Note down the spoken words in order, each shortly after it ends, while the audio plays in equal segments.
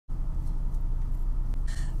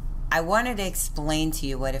I wanted to explain to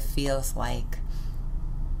you what it feels like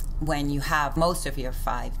when you have most of your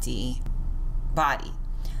 5D body,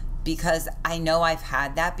 because I know I've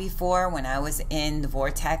had that before. When I was in the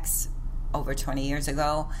Vortex over 20 years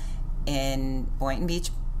ago in Boynton Beach,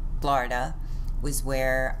 Florida, was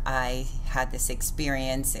where I had this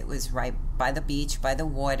experience. It was right by the beach, by the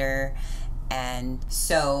water, and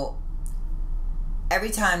so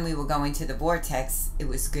every time we were going to the Vortex, it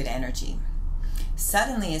was good energy.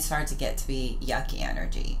 Suddenly it started to get to be yucky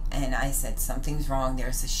energy, and I said, something's wrong,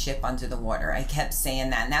 there's a ship under the water. I kept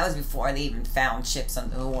saying that, and that was before they even found ships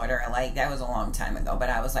under the water. Like, that was a long time ago, but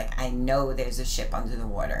I was like, I know there's a ship under the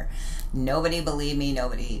water. Nobody believed me.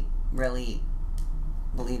 Nobody really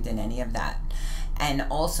believed in any of that. And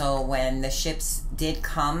also, when the ships did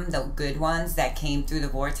come, the good ones that came through the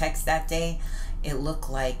Vortex that day, it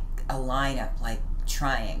looked like a lineup, like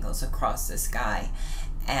triangles across the sky.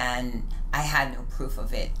 And I had no proof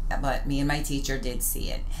of it, but me and my teacher did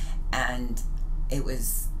see it, and it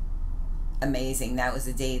was amazing. That was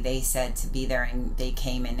the day they said to be there, and they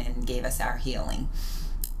came in and gave us our healing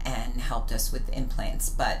and helped us with implants,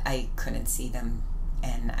 but I couldn't see them,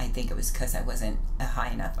 and I think it was because I wasn't a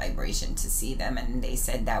high enough vibration to see them, and they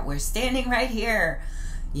said that we're standing right here,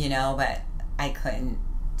 you know, but I couldn't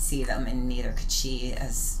see them, and neither could she.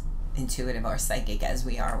 As intuitive or psychic as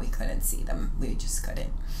we are, we couldn't see them. We just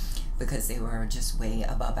couldn't, because they were just way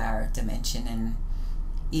above our dimension. And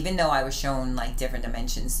even though I was shown like different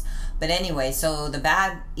dimensions, but anyway, so the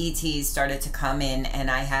bad ETs started to come in, and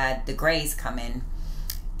I had the grays come in.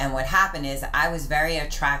 And what happened is I was very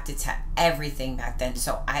attracted to everything back then.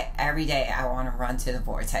 So every day I want to run to the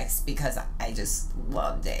Vortex because I just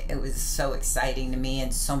loved it. It was so exciting to me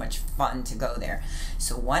and so much fun to go there.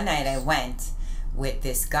 So one night I went with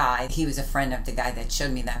this guy. He was a friend of the guy that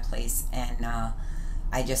showed me that place, and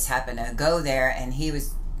I just happened to go there, and he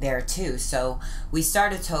was there too. So we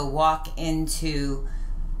started to walk into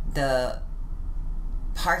the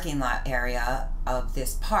parking lot area of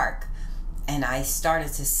this park, and I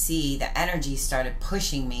started to see the energy started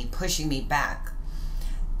pushing me back.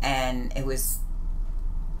 And it was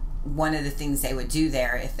one of the things they would do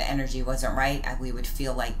there. If the energy wasn't right, we would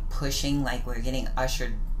feel like pushing, like we're getting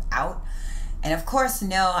ushered out. And of course,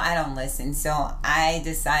 no, I don't listen. So I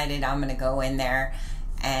decided I'm going to go in there,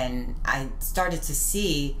 and I started to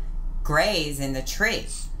see grays in the tree,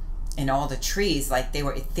 in all the trees, like they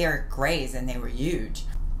were etheric grays, and they were huge.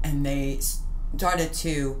 And they started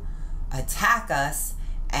to attack us,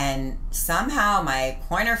 and somehow my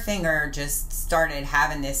pointer finger just started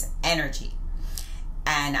having this energy.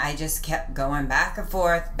 And I just kept going back and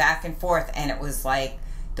forth, and it was like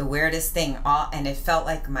the weirdest thing, and it felt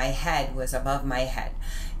like my head was above my head.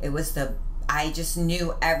 It was I just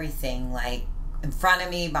knew everything, like in front of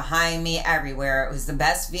me, behind me, everywhere. It was the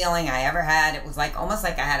best feeling I ever had. It was like almost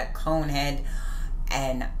like I had a cone head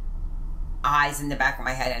and eyes in the back of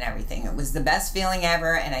my head and everything. It was the best feeling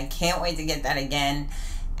ever, and I can't wait to get that again.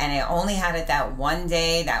 And I only had it that one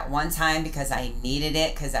day, that one time, because I needed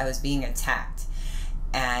it, because I was being attacked.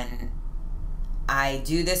 And I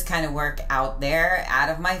do this kind of work out there, out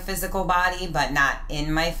of my physical body, but not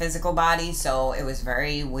in my physical body. So it was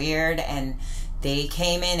very weird. And they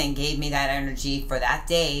came in and gave me that energy for that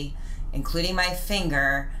day, including my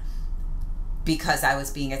finger, because I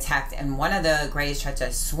was being attacked. And one of the grays tried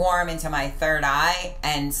to swarm into my third eye,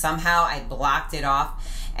 and somehow I blocked it off.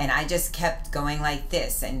 And I just kept going like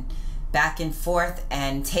this and back and forth,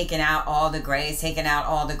 and taking out all the grays,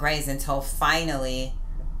 until finally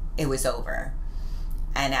it was over.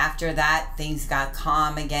 And after that, things got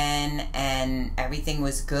calm again, and everything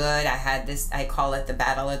was good. I had this, I call it the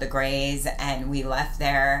Battle of the Grays, and we left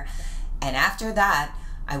there. And after that,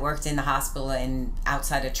 I worked in the hospital and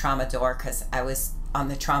outside a trauma door, because I was on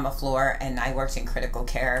the trauma floor, and I worked in critical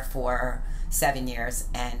care for 7 years,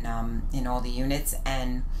 and in all the units.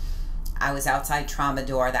 And I was outside trauma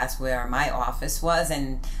door. That's where my office was.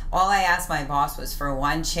 And all I asked my boss was for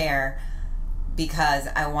one chair, because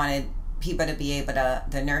I wanted people to be able to,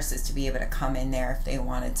 the nurses to be able to come in there if they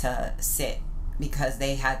wanted to sit, because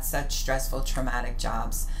they had such stressful, traumatic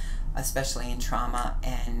jobs, especially in trauma,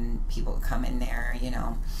 and people would come in there, you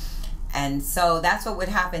know. And so that's what would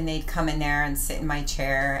happen. They'd come in there and sit in my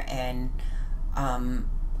chair and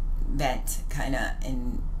vent, kind of,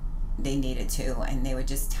 and they needed to, and they would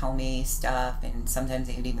just tell me stuff, and sometimes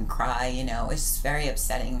they would even cry, you know. It's very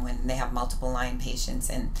upsetting when they have multiple line patients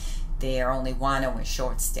and they are only one, and we're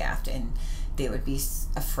short-staffed, and they would be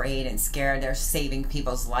afraid and scared. They're saving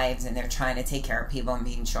people's lives, and they're trying to take care of people and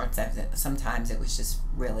being short-staffed. Sometimes it was just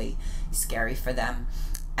really scary for them.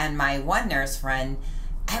 And my one nurse friend,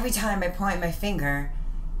 every time I point my finger,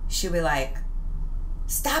 she'd be like,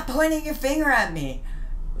 stop pointing your finger at me.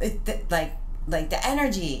 Like the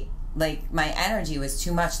energy, like my energy was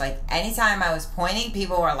too much. Like anytime I was pointing,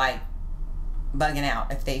 people were like bugging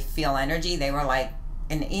out. If they feel energy, they were like,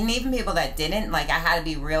 and even people that didn't, like I had to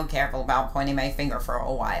be real careful about pointing my finger for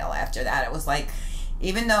a while after that. It was like,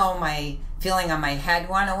 even though my feeling on my head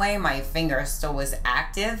went away, my finger still was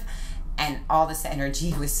active, and all this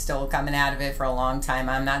energy was still coming out of it for a long time.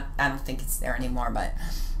 I don't think it's there anymore, but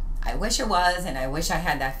I wish it was, and I wish I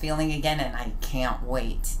had that feeling again, and I can't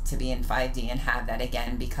wait to be in 5D and have that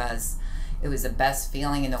again, because it was the best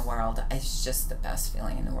feeling in the world. It's just the best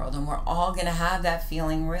feeling in the world, and we're all going to have that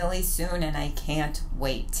feeling really soon, and I can't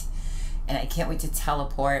wait. And I can't wait to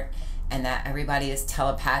teleport, and that everybody is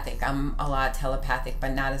telepathic. I'm a lot telepathic,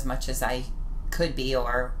 but not as much as I could be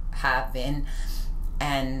or have been.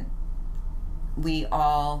 And we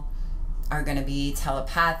all are going to be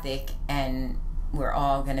telepathic, and we're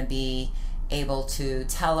all going to be able to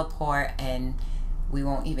teleport, and we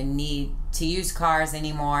won't even need to use cars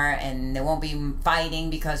anymore, and there won't be fighting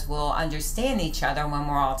because we'll understand each other when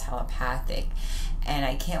we're all telepathic. And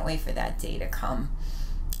I can't wait for that day to come,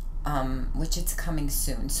 which it's coming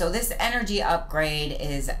soon. So this energy upgrade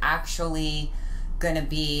is actually going to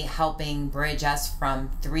be helping bridge us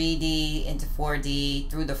from 3D into 4D,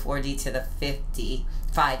 through the 4D to the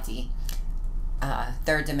 5D.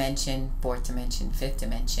 Third dimension, fourth dimension, fifth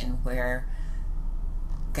dimension. We're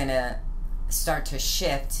gonna start to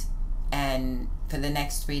shift, and for the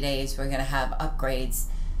next 3 days we're gonna have upgrades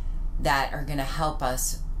that are gonna help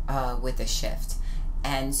us with the shift.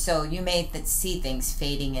 And so you may see things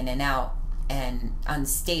fading in and out and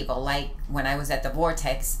unstable, like when I was at the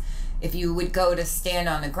Vortex. If you would go to stand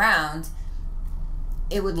on the ground,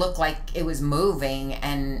 it would look like it was moving.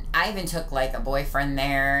 And I even took like a boyfriend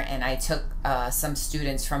there, and I took some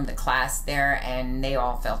students from the class there, and they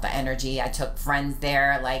all felt the energy. I took friends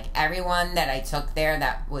there, like everyone that I took there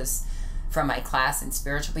that was from my class and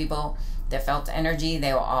spiritual people that felt energy,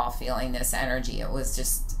 they were all feeling this energy. It was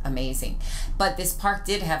just amazing. But this park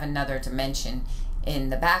did have another dimension in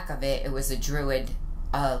the back of it. It was a druid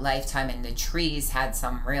lifetime, and the trees had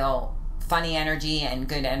some real funny energy and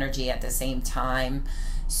good energy at the same time.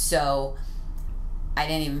 So I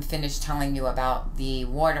didn't even finish telling you about the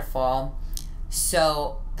waterfall.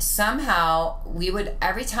 So somehow we would,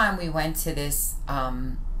 every time we went to this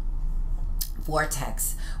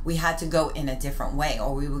vortex, we had to go in a different way,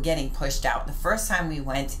 or we were getting pushed out. The first time we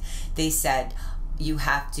went, they said you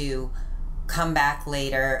have to come back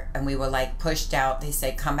later, and we were like pushed out. They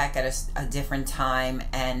said come back at a different time,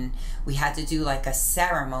 and we had to do like a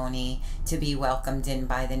ceremony to be welcomed in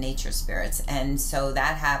by the nature spirits. And so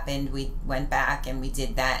that happened. We went back and we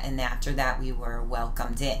did that, and after that we were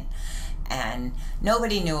welcomed in, and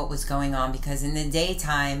nobody knew what was going on, because in the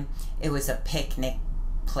daytime it was a picnic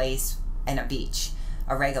place and a beach,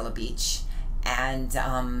 a regular beach, and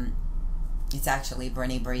it's actually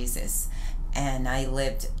Brittany Breeze's, and I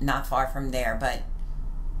lived not far from there. But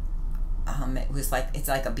it was like, it's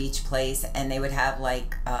like a beach place, and they would have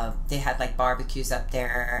like they had like barbecues up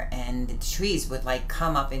there, and the trees would like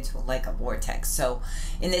come up into like a vortex. So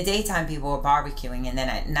in the daytime people were barbecuing, and then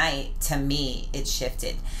at night, to me, it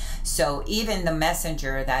shifted. So even the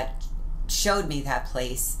messenger that showed me that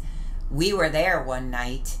place, we were there one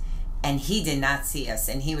night, and he did not see us,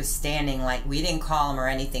 and he was standing, like, we didn't call him or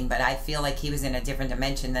anything, but I feel like he was in a different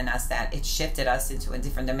dimension than us, that it shifted us into a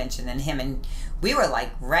different dimension than him, and we were like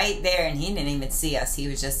right there, and he didn't even see us. He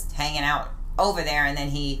was just hanging out over there, and then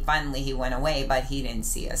he went away, but he didn't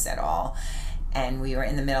see us at all. And we were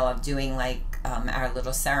in the middle of doing like our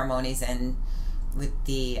little ceremonies and with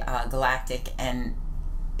the Galactic, and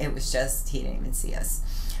it was just, he didn't even see us.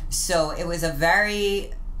 So it was a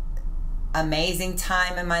very amazing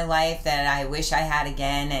time in my life that I wish I had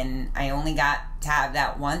again, and I only got to have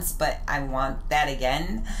that once, but I want that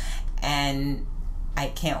again. And I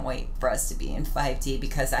can't wait for us to be in 5D,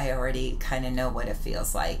 because I already kind of know what it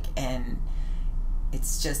feels like, and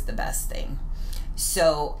it's just the best thing.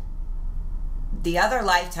 So the other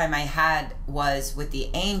lifetime I had was with the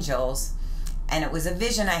angels, and it was a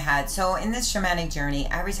vision I had. So in this shamanic journey,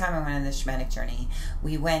 every time I went on this shamanic journey,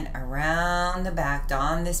 we went around the back,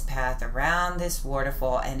 on this path, around this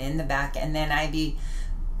waterfall, and in the back, and then I'd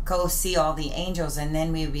go see all the angels, and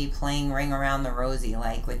then we'd be playing Ring Around the Rosie,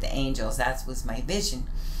 like with the angels. That was my vision.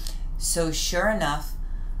 So sure enough,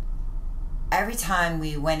 every time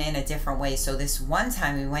we went in a different way. So this one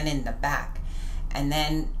time we went in the back, and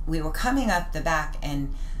then we were coming up the back,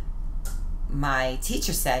 and my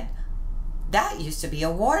teacher said, that used to be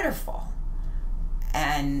a waterfall.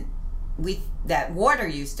 And that water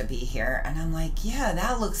used to be here. And I'm like, yeah,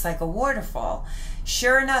 that looks like a waterfall.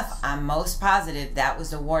 Sure enough, I'm most positive that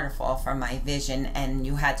was a waterfall from my vision. And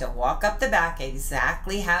you had to walk up the back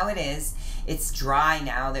exactly how it is. It's dry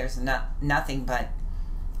now. There's nothing but,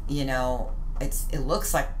 you know, it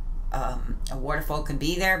looks like a waterfall could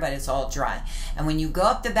be there, but it's all dry. And when you go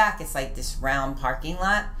up the back, it's like this round parking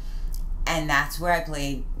lot. And that's where I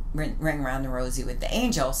played Ring Around the Rosie with the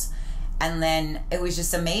angels. And then it was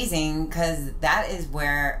just amazing because that is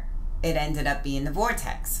where it ended up being the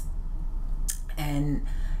Vortex. And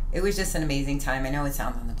it was just an amazing time. I know it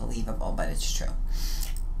sounds unbelievable, but it's true.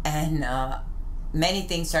 And many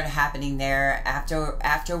things started happening there.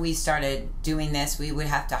 After we started doing this, we would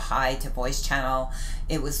have to hide to voice channel.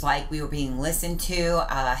 It was like we were being listened to.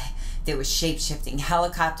 There was shape-shifting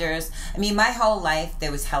helicopters. I mean, my whole life,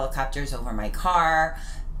 there was helicopters over my car.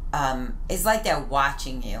 It's like they're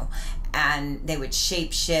watching you. And they would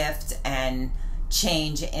shape-shift and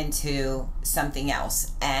change into something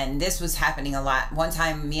else. And this was happening a lot. One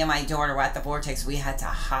time, me and my daughter were at the Vortex. We had to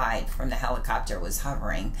hide from the helicopter. It was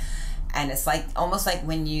hovering. And it's like almost like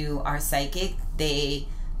when you are psychic, they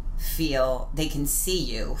can see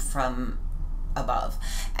you from above.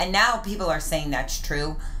 And now people are saying that's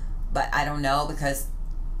true, but I don't know, because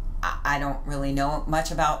I don't really know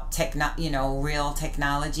much about real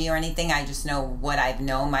technology or anything. I just know what I've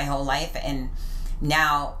known my whole life. And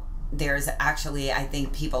now there's actually, I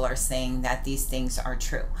think people are saying that these things are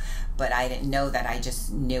true, but I didn't know that. I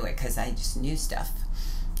just knew it because I just knew stuff.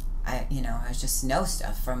 I just know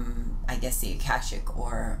stuff from, I guess, the Akashic,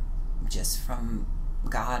 or just from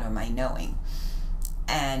God or my knowing.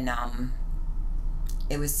 And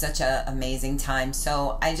it was such an amazing time.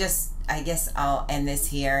 So I guess I'll end this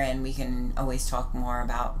here, and we can always talk more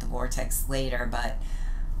about the Vortex later. But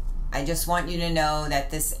I just want you to know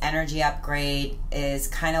that this energy upgrade is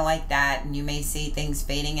kind of like that, and you may see things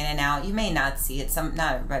fading in and out. You may not see it.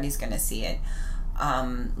 Not everybody's going to see it.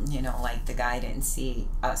 Like the guy didn't see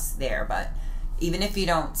us there, but even if you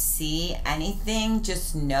don't see anything,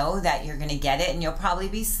 just know that you're going to get it, and you'll probably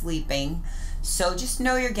be sleeping. So just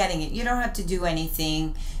know you're getting it. You don't have to do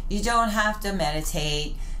anything. You don't have to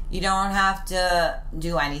meditate. You don't have to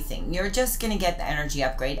do anything. You're just going to get the energy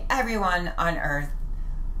upgrade. Everyone on Earth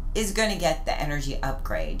is going to get the energy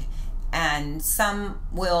upgrade. And some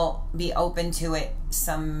will be open to it.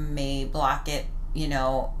 Some may block it,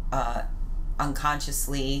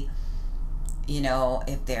 unconsciously,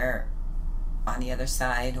 if they're on the other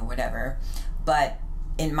side or whatever. But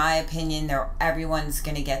in my opinion, everyone's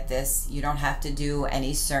going to get this. You don't have to do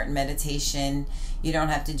any certain meditation. You don't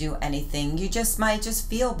have to do anything. You just might just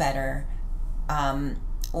feel better,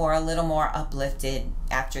 or a little more uplifted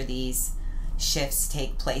after these shifts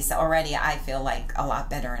take place. Already I feel like a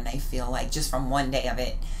lot better, and I feel like just from one day of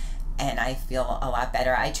it, and I feel a lot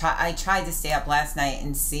better. I tried to stay up last night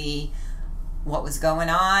and see what was going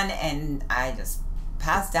on, and I just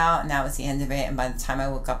passed out, and that was the end of it. And by the time I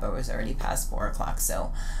woke up, it was already past 4 o'clock.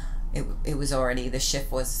 So it was already, the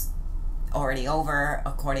shift was already over.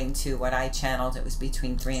 According to what I channeled, it was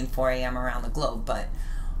between 3 and 4 a.m. around the globe. But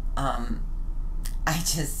I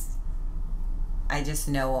just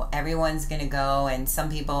know everyone's gonna go, and some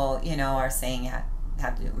people are saying you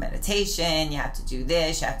have to do meditation, you have to do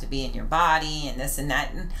this, you have to be in your body, and this and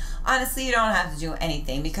that. And honestly, you don't have to do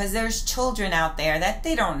anything, because there's children out there that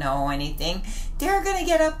they don't know anything. They're gonna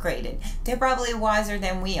get upgraded. They're probably wiser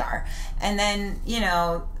than we are. And then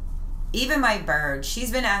even my bird,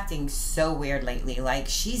 she's been acting so weird lately. Like,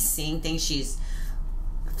 she's seeing things. She's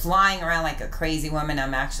flying around like a crazy woman.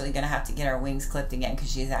 I'm actually gonna have to get her wings clipped again,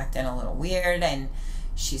 because she's acting a little weird, and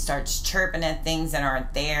she starts chirping at things that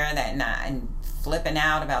aren't there, and flipping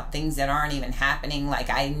out about things that aren't even happening. Like,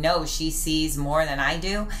 I know she sees more than I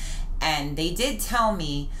do. And they did tell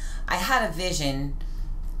me, I had a vision,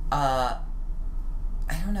 I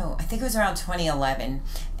don't know, I think it was around 2011,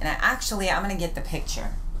 and I'm gonna get the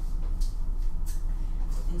picture.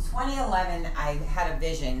 In 2011, I had a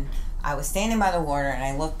vision. I was standing by the water, and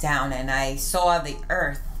I looked down, and I saw the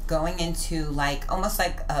earth going into almost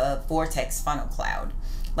like a vortex funnel cloud.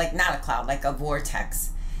 Like, not a cloud, like a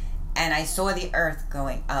vortex. And I saw the earth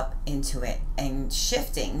going up into it and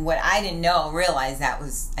shifting. What I didn't realize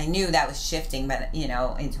I knew that was shifting, but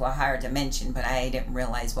into a higher dimension, but I didn't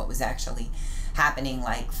realize what was actually happening,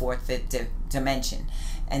 like fourth, fifth dimension.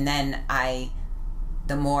 And then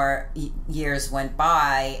the more years went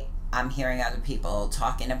by, I'm hearing other people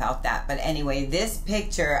talking about that. But anyway, this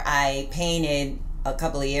picture I painted a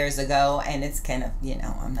couple of years ago, and it's kind of,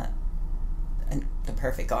 I'm not the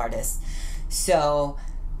perfect artist. So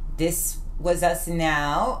this was us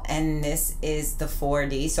now, and this is the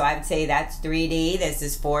 4D. So I would say that's 3D, this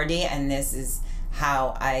is 4D, and this is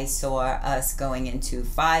how I saw us going into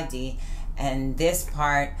 5D. And this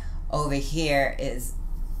part over here is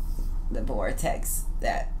the vortex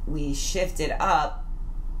that we shifted up,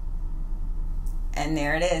 and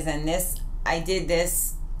there it is. And this, I did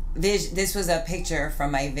this vision, this was a picture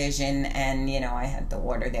from my vision, and you know, I had the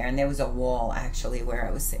water there, and there was a wall actually where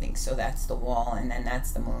I was sitting, so that's the wall, and then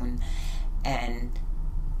that's the moon, and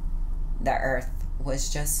the earth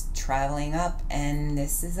was just traveling up, and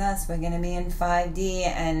this is us. We're going to be in 5D.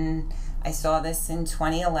 And I saw this in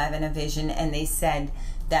 2011, a vision, and they said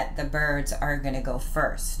that the birds are going to go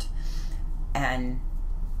first and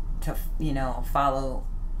to, you know, follow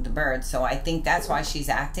the birds. So I think that's why she's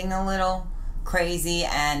acting a little crazy,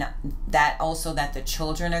 and that also that the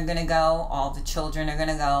children are going to go, all the children are going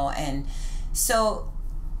to go. And so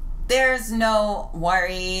there's no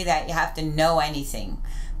worry that you have to know anything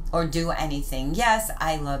or do anything. Yes,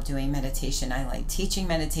 I love doing meditation. I like teaching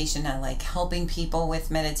meditation. I like helping people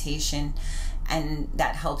with meditation, and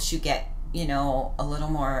that helps you get, you know, a little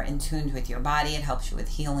more in tune with your body. It helps you with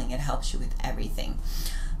healing. It helps you with everything.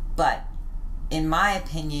 But in my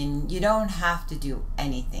opinion, you don't have to do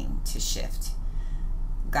anything to shift.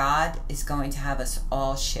 God is going to have us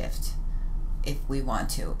all shift if we want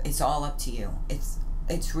to. It's all up to you.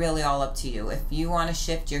 It's really all up to you. If you want to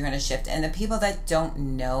shift, you're going to shift. And the people that don't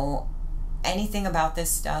know anything about this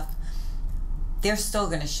stuff, they're still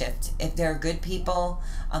going to shift. If they're good people,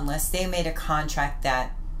 unless they made a contract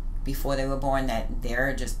that before they were born that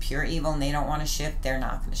they're just pure evil and they don't want to shift, they're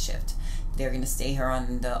not going to shift. They're going to stay here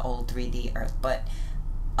on the old 3D earth. But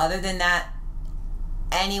other than that,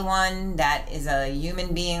 anyone that is a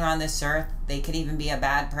human being on this earth, they could even be a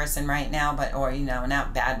bad person right now, but, or, you know,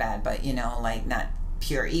 not bad, but, you know, like not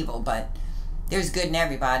pure evil, but there's good in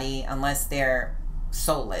everybody unless they're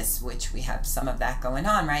soulless, which we have some of that going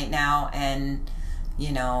on right now, and,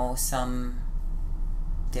 you know, some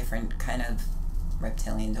different kind of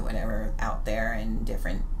reptilians or whatever out there, and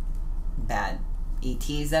different bad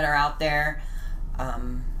ETs that are out there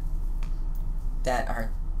that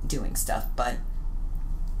are doing stuff. But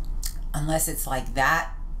unless it's like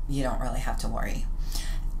that, you don't really have to worry.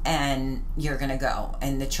 And you're gonna go,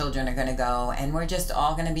 and the children are gonna go, and we're just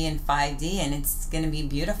all gonna be in 5D, and it's gonna be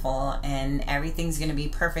beautiful, and everything's gonna be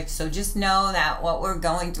perfect. So just know that what we're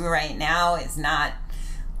going through right now is not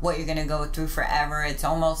what you're gonna go through forever. It's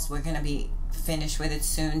almost, we're gonna be finished with it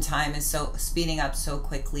soon. Time is so speeding up so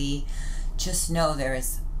quickly. Just know there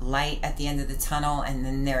is light at the end of the tunnel, and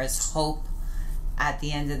then there is hope at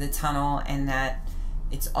the end of the tunnel, and that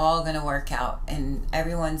it's all gonna work out, and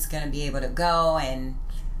everyone's gonna be able to go, and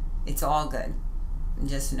it's all good.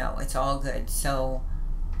 Just know it's all good. So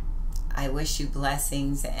I wish you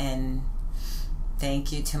blessings, and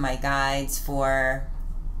thank you to my guides for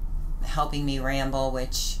helping me ramble,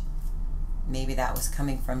 which maybe that was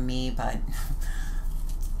coming from me, but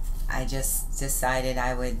I just decided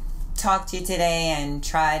I would talk to you today and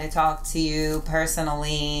try to talk to you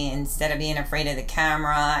personally instead of being afraid of the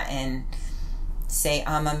camera and say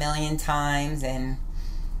a million times. And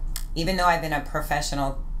even though I've been a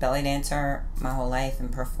professional belly dancer my whole life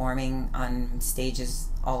and performing on stages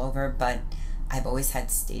all over, but I've always had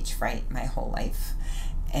stage fright my whole life,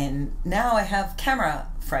 and now I have camera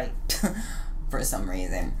fright for some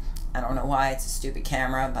reason. I don't know why. It's a stupid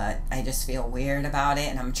camera, but I just feel weird about it,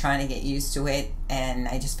 and I'm trying to get used to it, and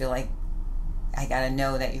I just feel like I gotta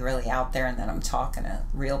know that you're really out there, and that I'm talking to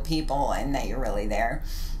real people, and that you're really there.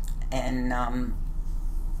 And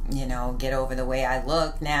you know, get over the way I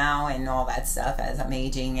look now and all that stuff as I'm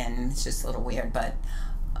aging, and it's just a little weird, but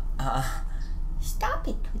stop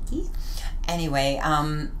it, Twiggy. Anyway,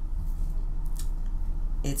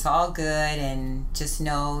 it's all good, and just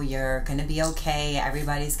know you're gonna be okay.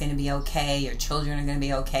 Everybody's gonna be okay. Your children are gonna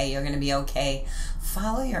be okay. You're gonna be okay.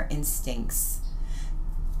 Follow your instincts.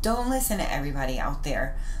 Don't listen to everybody out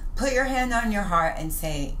there. Put your hand on your heart and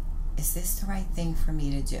say, is this the right thing for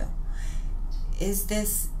me to do? Is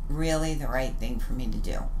this really the right thing for me to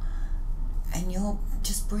do? And you'll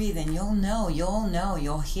just breathe, and you'll know,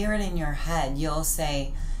 you'll hear it in your head. You'll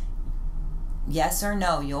say yes or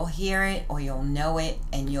no. You'll hear it, or you'll know it,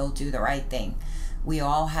 and you'll do the right thing. We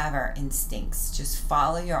all have our instincts. Just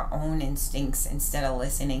follow your own instincts instead of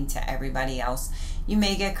listening to everybody else. You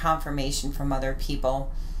may get confirmation from other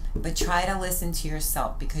people, but try to listen to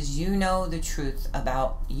yourself, because you know the truth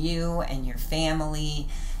about you and your family,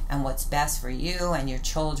 and what's best for you and your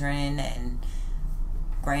children and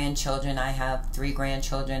grandchildren. I have 3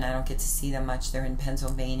 grandchildren. I don't get to see them much. They're in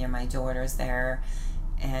Pennsylvania. My daughter's there.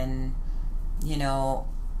 And, you know,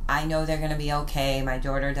 I know they're going to be okay. My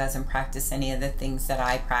daughter doesn't practice any of the things that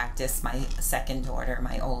I practice. My second daughter,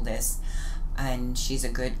 my oldest, and she's a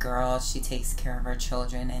good girl. She takes care of her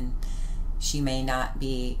children, and she may not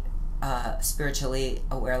be spiritually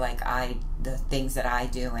aware like the things that I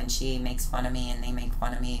do, and she makes fun of me, and they make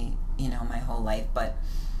fun of me, you know, my whole life. But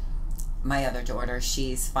my other daughter,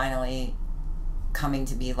 she's finally coming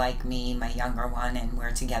to be like me, my younger one, and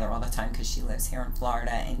we're together all the time because she lives here in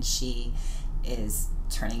Florida, and she is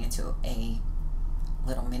turning into a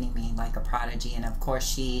little mini me, like a prodigy. And of course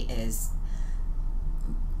she is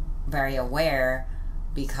very aware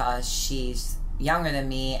because she's younger than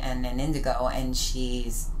me and an indigo, and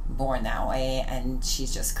she's born that way, and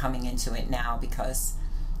she's just coming into it now because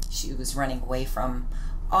she was running away from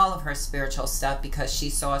all of her spiritual stuff because she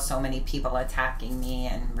saw so many people attacking me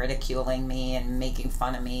and ridiculing me and making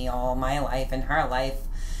fun of me all my life and her life.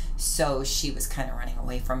 So she was kind of running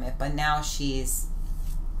away from it, but now she's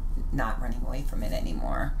not running away from it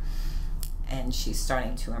anymore, and she's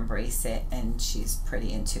starting to embrace it, and she's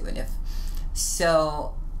pretty intuitive.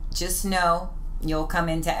 So just know you'll come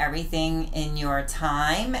into everything in your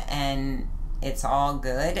time, and it's all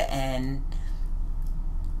good, and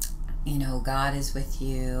you know, God is with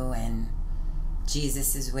you, and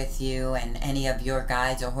Jesus is with you, and any of your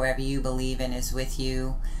guides or whoever you believe in is with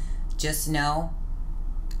you. Just know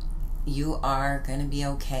you are going to be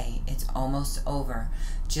okay. It's almost over.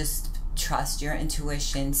 Just trust your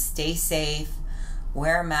intuition. Stay safe.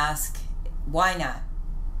 Wear a mask. Why not?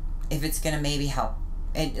 If it's going to maybe help,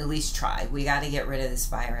 at least try. We got to get rid of this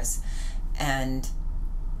virus. And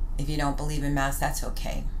if you don't believe in masks, that's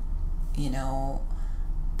okay. You know,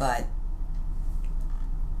 but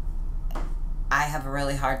I have a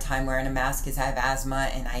really hard time wearing a mask because I have asthma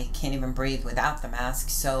and I can't even breathe without the mask.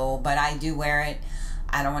 So, but I do wear it.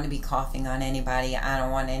 I don't want to be coughing on anybody. I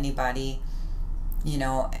don't want anybody, you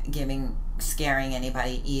know, scaring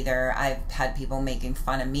anybody either. I've had people making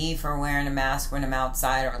fun of me for wearing a mask when I'm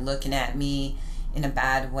outside, or looking at me in a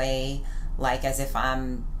bad way, like as if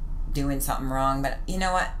I'm doing something wrong. But you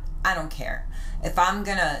know what? I don't care. If I'm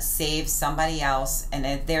gonna save somebody else, and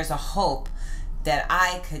if there's a hope that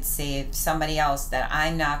I could save somebody else, that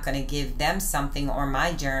I'm not gonna give them something or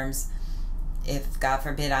my germs, if God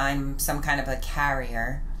forbid I'm some kind of a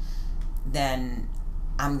carrier, then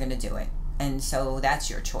I'm gonna do it. And so that's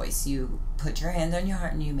your choice. You put your hand on your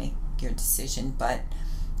heart and you make your decision. But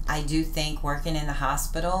I do think working in the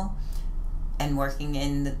hospital and working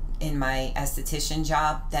in my esthetician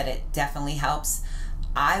job, that it definitely helps.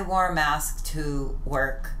 I wore a mask to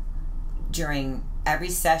work during every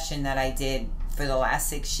session that I did for the last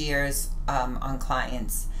 6 years on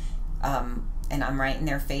clients. And I'm right in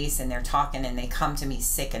their face, and they're talking, and they come to me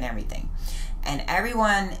sick and everything. And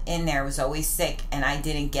everyone in there was always sick, and I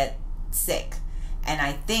didn't get sick. And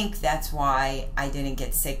I think that's why I didn't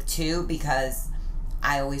get sick too, because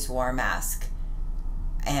I always wore a mask.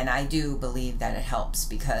 And I do believe that it helps,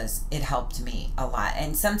 because it helped me a lot.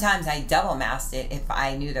 And sometimes I double masked it. If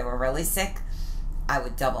I knew they were really sick, I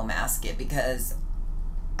would double mask it, because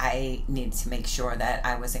I needed to make sure that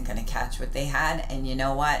I wasn't going to catch what they had. And you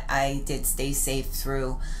know what? I did stay safe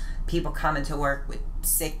through people coming to work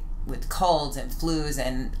with colds and flus,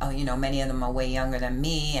 and you know, many of them are way younger than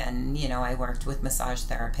me. And you know, I worked with massage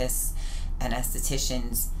therapists and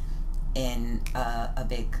estheticians in a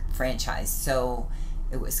big franchise, so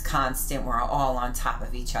it was constant. We're all on top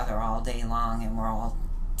of each other all day long, and we're all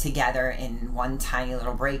together in one tiny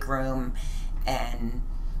little break room. And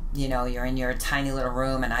you know, you're in your tiny little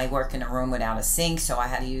room, and I work in a room without a sink, so I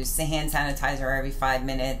had to use the hand sanitizer every 5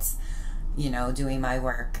 minutes, you know, doing my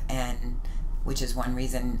work. And which is one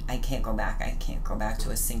reason I can't go back. I can't go back to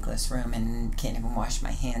a sinkless room, and can't even wash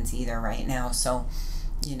my hands either right now. So,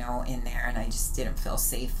 you know, in there, and I just didn't feel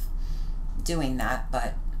safe doing that.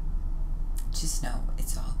 But just know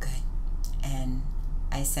it's all good. And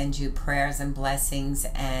I send you prayers and blessings,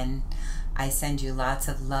 and I send you lots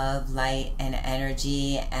of love, light, and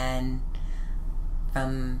energy. And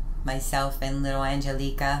from myself and little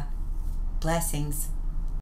Angelica, blessings.